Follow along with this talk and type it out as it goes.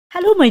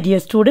Hello my dear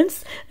students,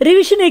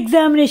 revision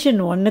examination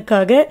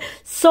 1க்காக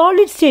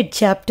solid state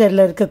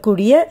chapterல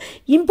இருக்கக்கூடிய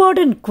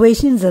important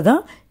questions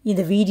தான்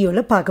இந்த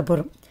வீடியோல பார்க்க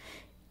போறோம்.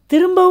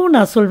 திரும்பவும்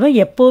நான் சொல்வேன்,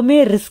 எப்பவுமே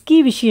ரிஸ்கி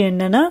விஷயம்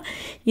என்னன்னா,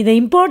 இந்த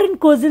important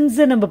questions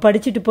நம்ம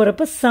படிச்சிட்டு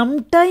போறப்ப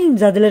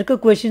sometimes அதுல இருக்க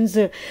questions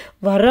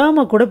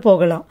வராம கூட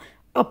போகலாம்.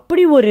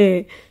 அப்படி ஒரு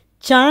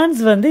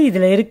சான்ஸ்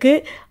இதுல இருக்கு.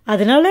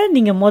 அதனால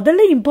நீங்க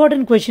முதல்ல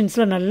important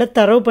questionsல நல்லா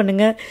தரவு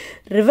பண்ணுங்க,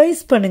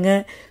 ரிவைஸ் பண்ணுங்க.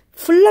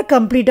 ஃபுல்லாக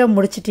கம்ப்ளீட்டாக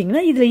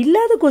முடிச்சிட்டிங்கன்னா இதில்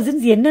இல்லாத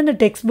கொஸ்டின்ஸ் என்னென்ன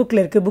டெக்ஸ்ட்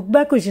புக்கில் இருக்குது, புக்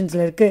பேக்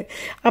கொஸ்டின்ஸில் இருக்குது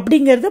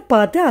அப்படிங்கிறத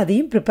பார்த்து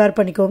அதையும் ப்ரிப்பேர்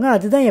பண்ணிக்கோங்க.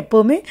 அதுதான்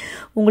எப்போவுமே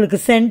உங்களுக்கு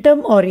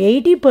சென்டம் ஆர்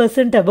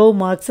 80% அபவ்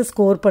மார்க்ஸை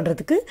ஸ்கோர்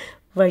பண்ணுறதுக்கு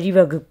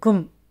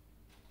வழிவகுக்கும்.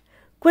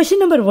 Question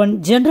number 1.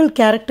 General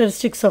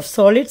characteristics of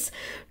solids.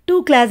 2.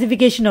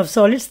 Classification of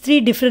solids. 3.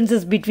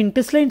 Differences between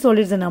crystalline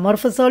solids and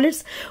amorphous solids.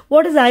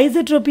 What is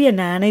isotropy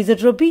and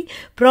anisotropy?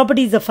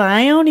 Properties of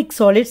ionic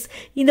solids.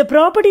 இந்த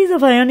properties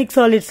of ionic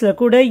solidsல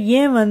கூட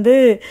ஏன்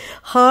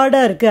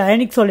ஹார்டாக இருக்குது,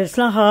 ionic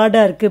solidsலாம்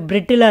ஹார்டாக இருக்குது,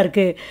 பிரிட்டிலாக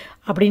இருக்குது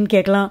அப்படின்னு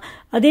கேட்கலாம்.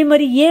 அதே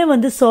மாதிரி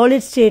ஏன்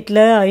சாலிட்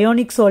ஸ்டேட்டில்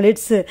அயோனிக்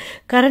சாலிட்ஸ்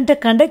கரண்ட்டை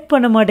கண்டக்ட்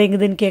பண்ண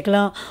மாட்டேங்குதுன்னு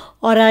கேட்கலாம்.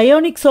 ஒரு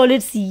அயோனிக்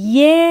சாலிட்ஸ்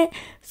ஏன்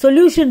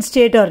சொல்யூஷன்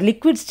ஸ்டேட் ஆர்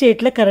லிக்விட்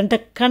ஸ்டேட்டில் கரண்ட்டை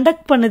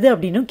கண்டக்ட் பண்ணுது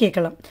அப்படின்னும்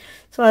கேட்கலாம்.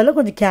 ஸோ அதெல்லாம்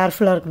கொஞ்சம்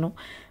கேர்ஃபுல்லாக இருக்கணும்.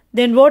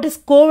 Then what is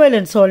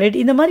கோவேலன்ட் solid?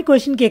 இந்த மாதிரி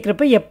கொஷின்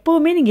கேட்குறப்ப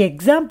எப்போவுமே நீங்கள்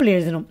எக்ஸாம்பிள்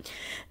எழுதணும்.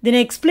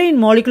 தென்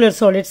எக்ஸ்பிளைன் மாலிகுலர்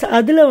சாலிட்ஸ்.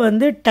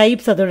 அதில்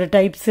டைப்ஸ், அதோட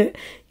டைப்ஸு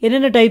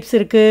என்னென்ன டைப்ஸ்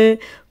இருக்குது?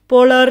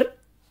 Polar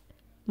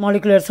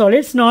molecular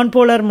solids,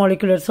 non-polar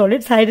molecular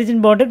solids, hydrogen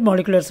bonded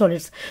molecular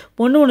solids.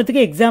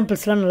 ஒன்றுத்துக்கு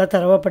எக்ஸாம்பிள்ஸ்லாம் நல்லா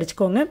தரவாக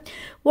படிச்சுக்கோங்க.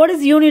 What is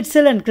unit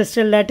cell and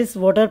crystal lattice?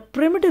 What are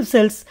primitive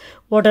cells?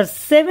 What are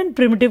 7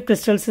 primitive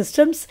crystal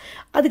systems?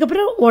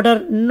 அதுக்கப்புறம் what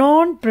are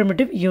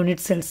non-primitive unit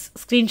cells?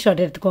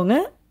 Screenshot எடுத்துக்கோங்க.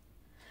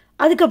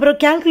 அதுக்கப்புறம்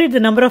calculate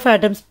the number of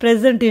atoms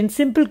present in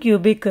simple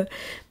cubic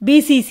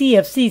BCC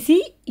FCC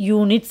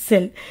unit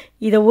cell.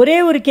 இதை ஒரே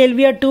ஒரு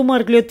கேள்வியாக 2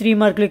 மார்க்லையோ 3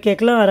 மார்க்லையோ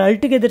கேட்கலாம். அது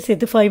altogether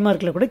சேர்த்து 5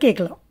 மார்க்கில் கூட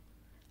கேட்கலாம்.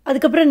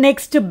 அதுக்கப்புறம்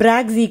நெக்ஸ்ட்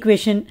பிராக்ஸ்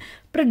ஈக்குவேஷன்,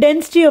 அப்புறம்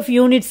டென்சிட்டி ஆஃப்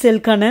யூனிட்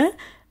செல்க்கான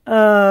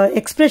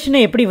எக்ஸ்பிரஷனை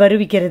எப்படி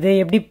வருவிக்கிறது,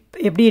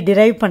 எப்படி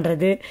டிரைவ்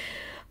பண்ணுறது.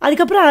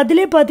 அதுக்கப்புறம்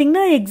அதிலே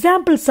பார்த்தீங்கன்னா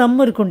எக்ஸாம்பிள் சம்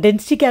இருக்கும்,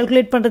 டென்சிட்டி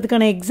கால்குலேட்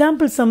பண்ணுறதுக்கான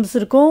எக்ஸாம்பிள் சம்ஸ்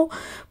இருக்கும்,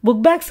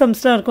 புக் பேக்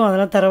சம்ஸ்லாம் இருக்கும்,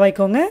 அதெல்லாம்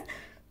தரவாய்க்கோங்க.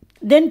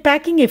 தென்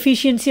packing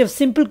efficiency of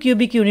simple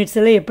cubic units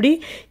எல்லாம் எப்படி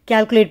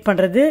கால்குலேட்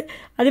பண்ணுறது,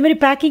 அதேமாதிரி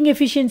packing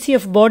efficiency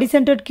of body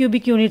centred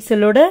cubic units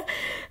எல்லோட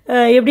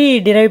எப்படி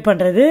டிரைவ்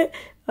பண்ணுறது,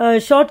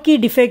 short key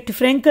defect,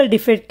 Frenkel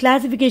defect,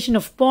 classification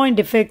of point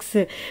defects,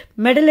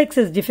 metal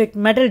excess defect,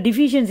 metal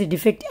deficiency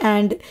defect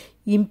and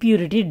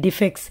impurity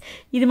defects.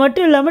 இது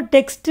மட்டும் இல்லாமல்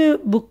text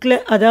புக்கில்,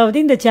 அதாவது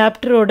இந்த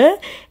சாப்டரோட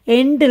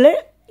எண்டில்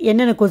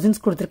என்னென்ன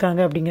கொஸ்டின்ஸ்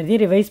கொடுத்துருக்காங்க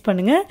அப்படிங்கிறதையும் ரிவைஸ்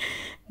பண்ணுங்கள்.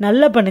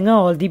 நல்லா பண்ணுங்கள்.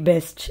 All the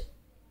best.